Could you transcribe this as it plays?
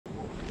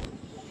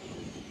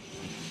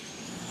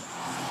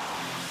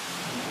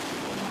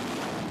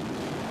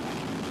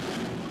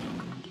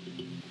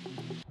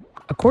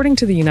According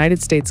to the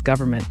United States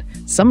government,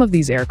 some of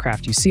these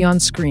aircraft you see on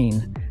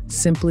screen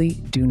simply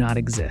do not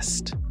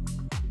exist.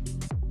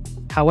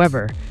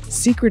 However,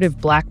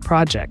 secretive black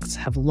projects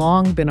have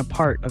long been a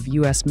part of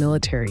U.S.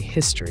 military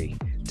history,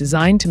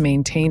 designed to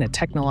maintain a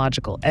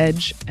technological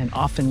edge and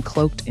often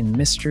cloaked in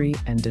mystery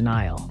and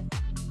denial.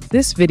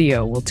 This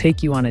video will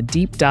take you on a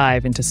deep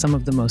dive into some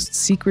of the most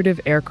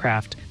secretive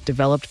aircraft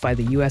developed by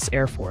the U.S.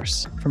 Air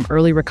Force, from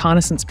early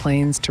reconnaissance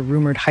planes to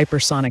rumored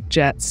hypersonic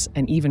jets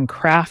and even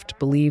craft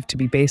believed to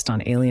be based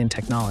on alien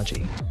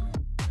technology.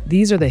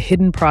 These are the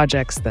hidden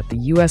projects that the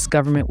U.S.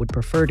 government would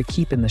prefer to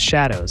keep in the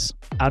shadows,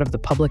 out of the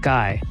public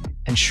eye,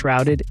 and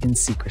shrouded in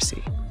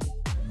secrecy.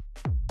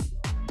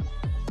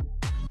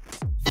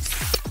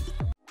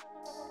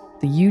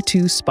 The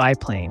U-2 spy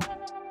plane.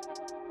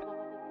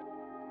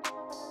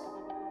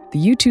 The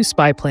U-2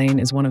 spy plane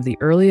is one of the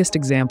earliest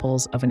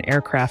examples of an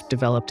aircraft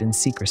developed in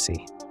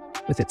secrecy,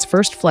 with its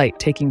first flight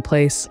taking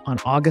place on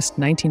August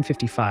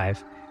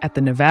 1955 at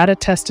the Nevada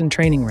Test and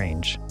Training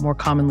Range, more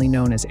commonly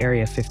known as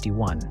Area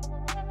 51.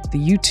 The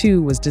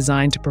U-2 was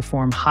designed to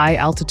perform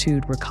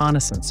high-altitude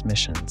reconnaissance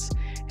missions,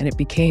 and it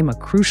became a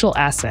crucial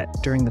asset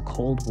during the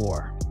Cold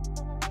War.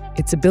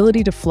 Its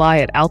ability to fly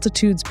at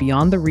altitudes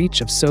beyond the reach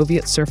of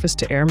Soviet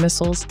surface-to-air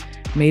missiles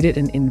made it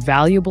an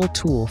invaluable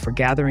tool for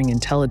gathering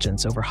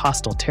intelligence over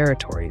hostile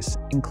territories,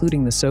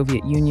 including the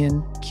Soviet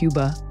Union,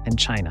 Cuba, and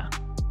China.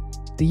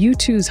 The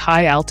U-2's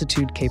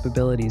high-altitude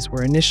capabilities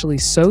were initially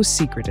so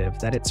secretive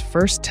that its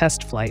first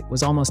test flight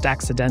was almost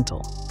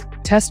accidental.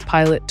 Test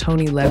pilot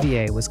Tony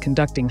Levier was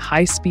conducting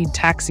high-speed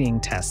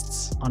taxiing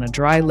tests on a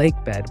dry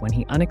lake bed when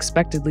he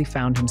unexpectedly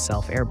found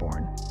himself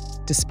airborne.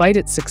 Despite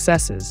its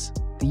successes,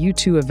 the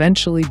U-2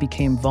 eventually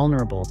became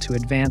vulnerable to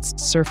advanced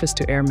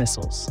surface-to-air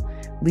missiles,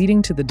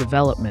 leading to the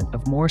development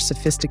of more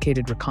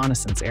sophisticated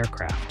reconnaissance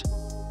aircraft.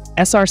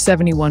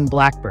 SR-71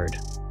 Blackbird.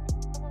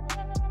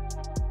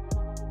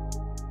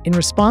 In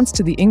response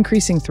to the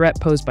increasing threat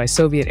posed by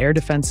Soviet air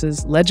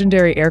defenses,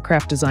 legendary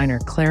aircraft designer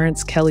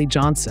Clarence Kelly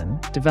Johnson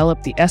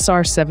developed the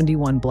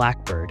SR-71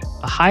 Blackbird,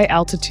 a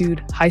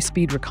high-altitude,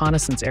 high-speed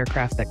reconnaissance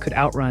aircraft that could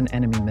outrun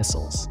enemy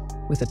missiles.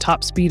 With a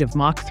top speed of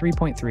Mach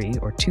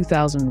 3.3 or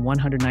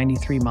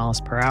 2,193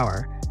 miles per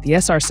hour, the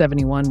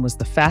SR-71 was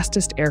the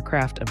fastest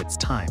aircraft of its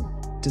time,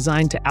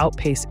 designed to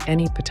outpace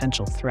any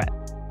potential threat.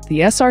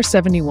 The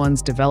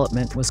SR-71's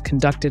development was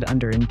conducted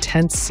under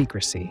intense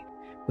secrecy,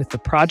 with the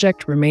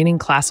project remaining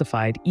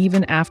classified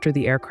even after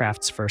the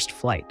aircraft's first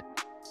flight.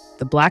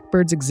 The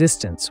Blackbird's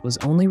existence was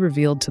only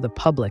revealed to the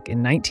public in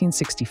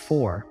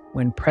 1964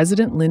 when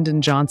President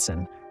Lyndon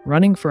Johnson,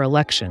 running for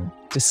election,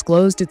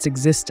 disclosed its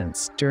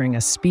existence during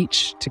a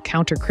speech to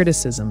counter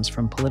criticisms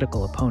from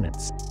political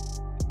opponents.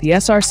 The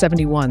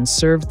SR-71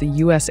 served the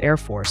U.S. Air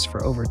Force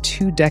for over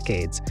 2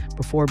 decades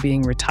before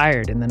being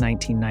retired in the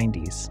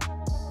 1990s.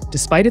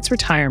 Despite its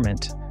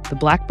retirement, the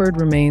Blackbird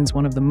remains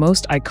one of the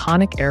most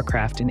iconic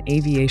aircraft in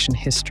aviation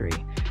history,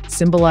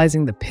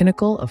 symbolizing the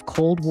pinnacle of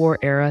Cold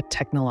War-era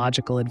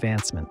technological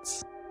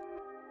advancements.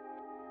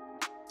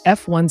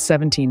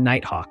 F-117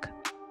 Nighthawk.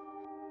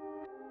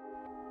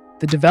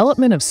 The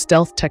development of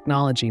stealth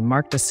technology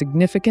marked a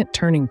significant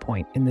turning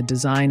point in the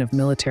design of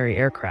military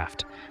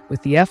aircraft,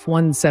 with the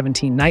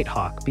F-117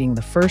 Nighthawk being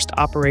the first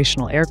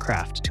operational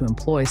aircraft to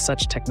employ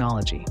such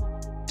technology.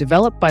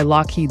 Developed by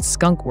Lockheed's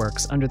Skunk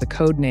Works under the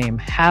code name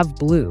Have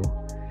Blue,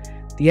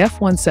 the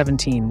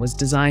F-117 was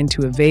designed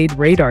to evade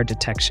radar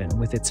detection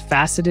with its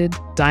faceted,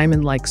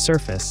 diamond-like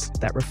surface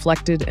that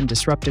reflected and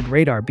disrupted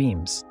radar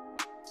beams.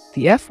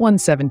 The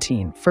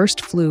F-117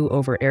 first flew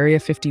over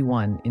Area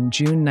 51 in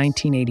June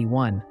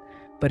 1981,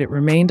 but it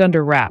remained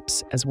under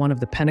wraps as one of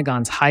the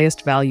Pentagon's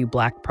highest-value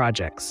black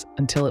projects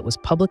until it was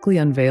publicly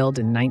unveiled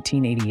in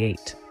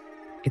 1988.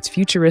 Its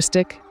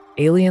futuristic,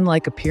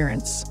 alien-like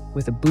appearance,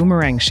 with a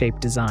boomerang-shaped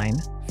design,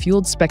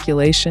 fueled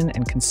speculation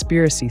and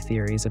conspiracy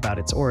theories about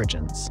its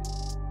origins.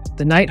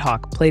 The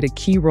Nighthawk played a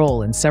key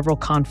role in several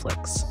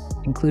conflicts,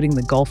 including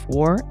the Gulf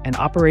War and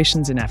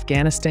operations in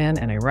Afghanistan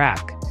and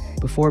Iraq,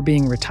 before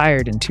being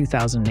retired in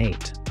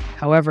 2008.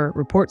 However,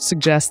 reports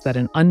suggest that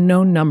an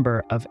unknown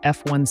number of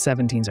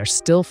F-117s are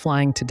still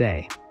flying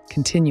today,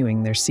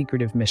 continuing their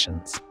secretive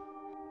missions.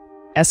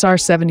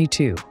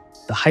 SR-72,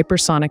 the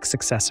hypersonic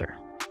successor.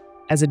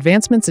 As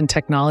advancements in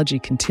technology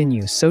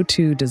continue, so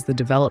too does the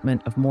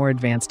development of more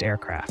advanced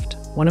aircraft.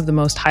 One of the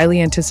most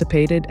highly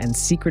anticipated and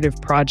secretive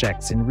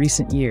projects in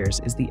recent years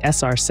is the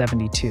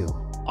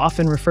SR-72,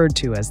 often referred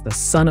to as the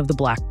son of the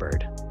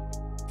Blackbird.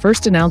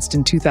 First announced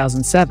in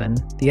 2007,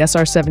 the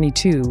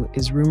SR-72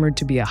 is rumored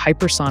to be a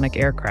hypersonic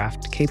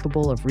aircraft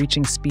capable of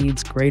reaching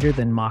speeds greater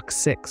than Mach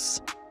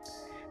 6,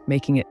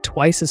 making it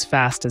twice as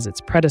fast as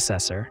its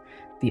predecessor,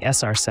 the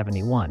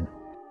SR-71.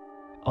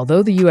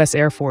 Although the U.S.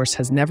 Air Force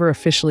has never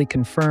officially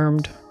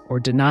confirmed or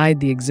denied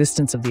the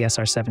existence of the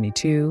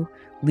SR-72,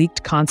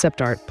 leaked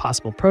concept art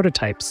possible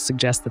prototypes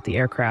suggest that the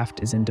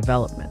aircraft is in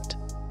development.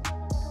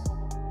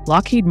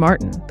 Lockheed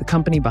Martin, the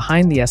company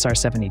behind the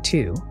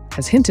SR-72,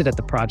 has hinted at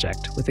the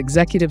project, with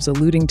executives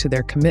alluding to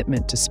their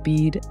commitment to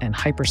speed and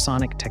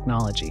hypersonic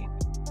technology.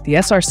 The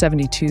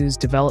SR-72's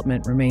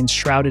development remains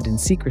shrouded in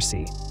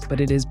secrecy, but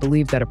it is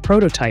believed that a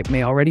prototype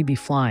may already be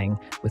flying,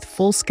 with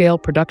full-scale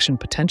production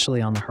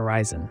potentially on the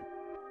horizon.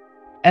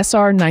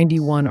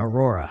 SR-91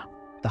 Aurora,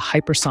 the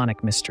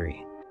hypersonic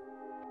mystery.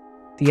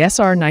 The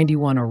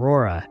SR-91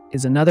 Aurora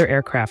is another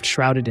aircraft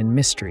shrouded in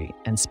mystery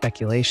and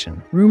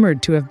speculation,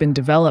 rumored to have been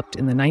developed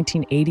in the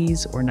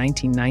 1980s or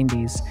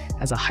 1990s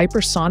as a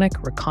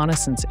hypersonic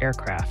reconnaissance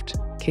aircraft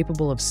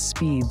capable of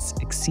speeds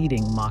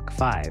exceeding Mach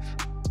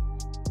 5.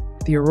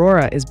 The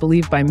Aurora is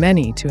believed by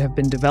many to have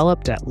been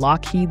developed at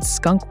Lockheed's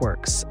Skunk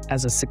Works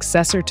as a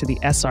successor to the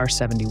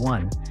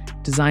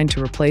SR-71, designed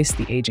to replace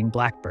the aging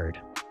Blackbird.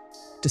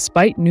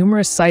 Despite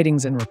numerous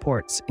sightings and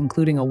reports,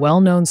 including a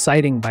well-known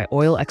sighting by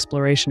oil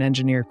exploration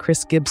engineer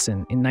Chris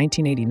Gibson in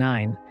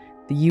 1989,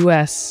 the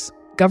U.S.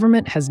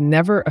 government has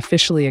never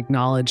officially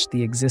acknowledged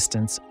the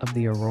existence of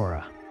the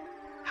Aurora.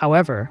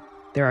 However,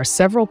 there are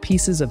several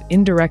pieces of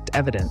indirect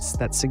evidence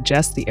that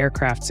suggest the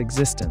aircraft's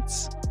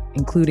existence,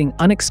 including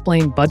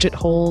unexplained budget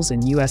holes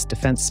in U.S.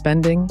 defense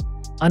spending,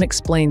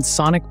 unexplained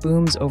sonic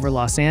booms over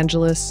Los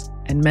Angeles,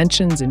 and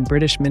mentions in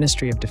British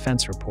Ministry of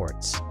Defense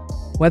reports.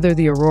 Whether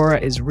the Aurora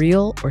is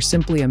real or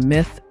simply a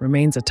myth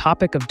remains a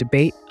topic of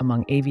debate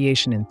among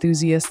aviation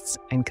enthusiasts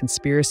and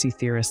conspiracy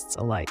theorists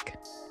alike.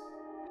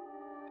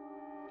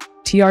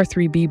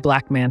 TR-3B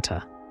Black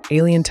Manta,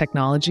 alien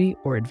technology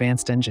or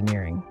advanced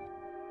engineering.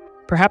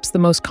 Perhaps the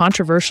most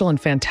controversial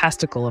and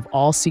fantastical of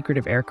all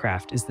secretive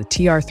aircraft is the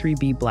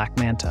TR-3B Black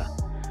Manta,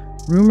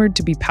 rumored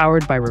to be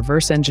powered by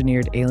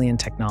reverse-engineered alien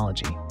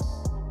technology.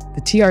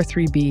 The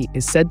TR-3B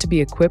is said to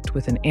be equipped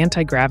with an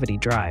anti-gravity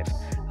drive,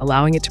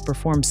 allowing it to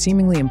perform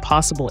seemingly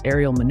impossible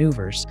aerial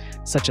maneuvers,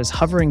 such as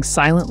hovering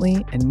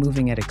silently and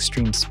moving at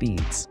extreme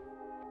speeds.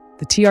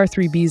 The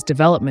TR-3B's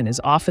development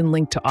is often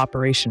linked to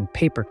Operation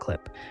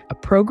Paperclip, a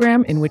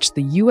program in which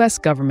the U.S.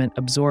 government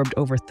absorbed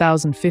over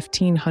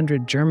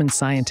 1,500 German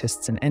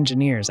scientists and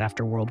engineers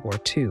after World War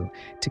II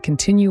to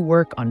continue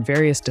work on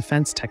various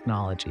defense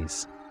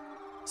technologies.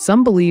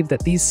 Some believe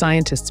that these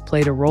scientists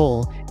played a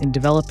role in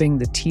developing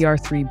the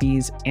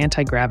TR-3B's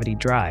anti-gravity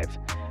drive,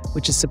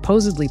 which is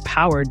supposedly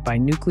powered by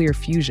nuclear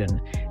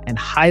fusion and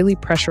highly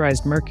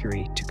pressurized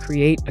mercury to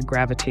create a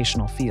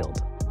gravitational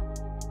field.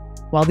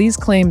 While these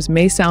claims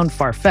may sound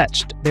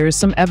far-fetched, there is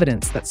some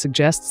evidence that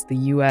suggests the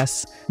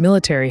U.S.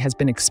 military has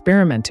been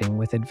experimenting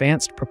with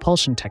advanced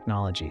propulsion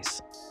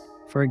technologies.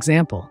 For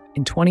example,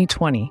 in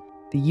 2020,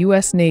 the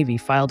U.S. Navy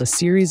filed a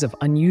series of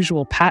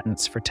unusual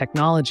patents for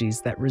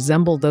technologies that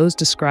resemble those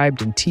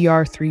described in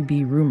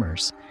TR-3B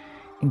rumors,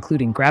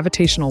 including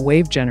gravitational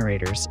wave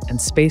generators and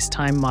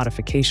space-time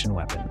modification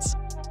weapons.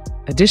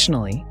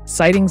 Additionally,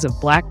 sightings of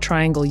black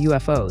triangle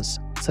UFOs,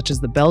 such as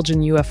the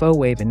Belgian UFO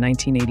wave in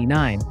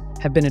 1989,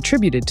 have been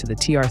attributed to the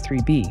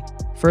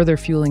TR-3B, further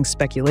fueling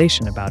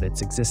speculation about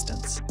its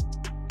existence.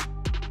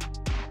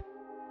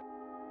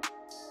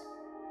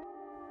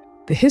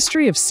 The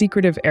history of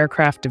secretive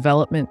aircraft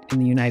development in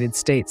the United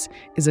States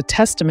is a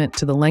testament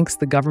to the lengths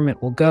the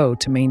government will go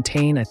to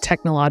maintain a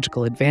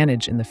technological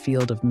advantage in the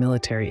field of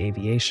military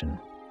aviation.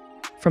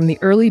 From the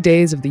early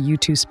days of the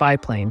U-2 spy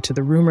plane to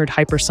the rumored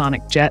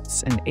hypersonic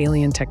jets and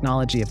alien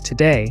technology of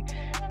today,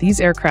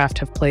 these aircraft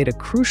have played a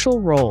crucial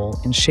role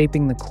in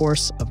shaping the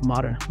course of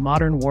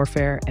modern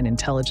warfare and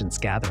intelligence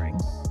gathering.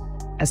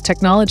 As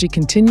technology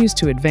continues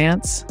to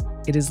advance,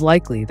 it is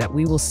likely that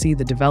we will see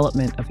the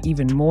development of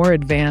even more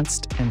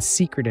advanced and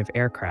secretive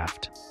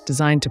aircraft,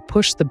 designed to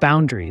push the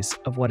boundaries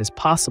of what is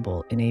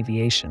possible in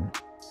aviation.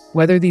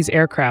 Whether these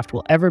aircraft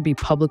will ever be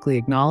publicly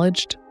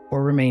acknowledged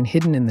or remain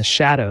hidden in the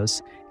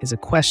shadows is a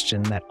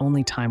question that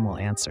only time will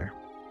answer.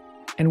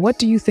 And what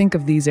do you think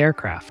of these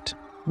aircraft?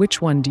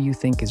 Which one do you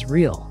think is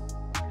real?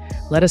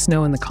 Let us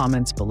know in the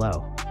comments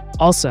below.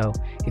 Also,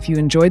 if you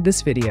enjoyed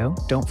this video,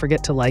 don't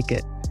forget to like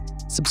it,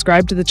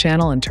 subscribe to the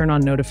channel and turn on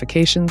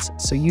notifications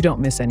so you don't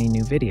miss any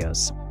new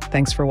videos.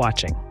 Thanks for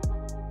watching.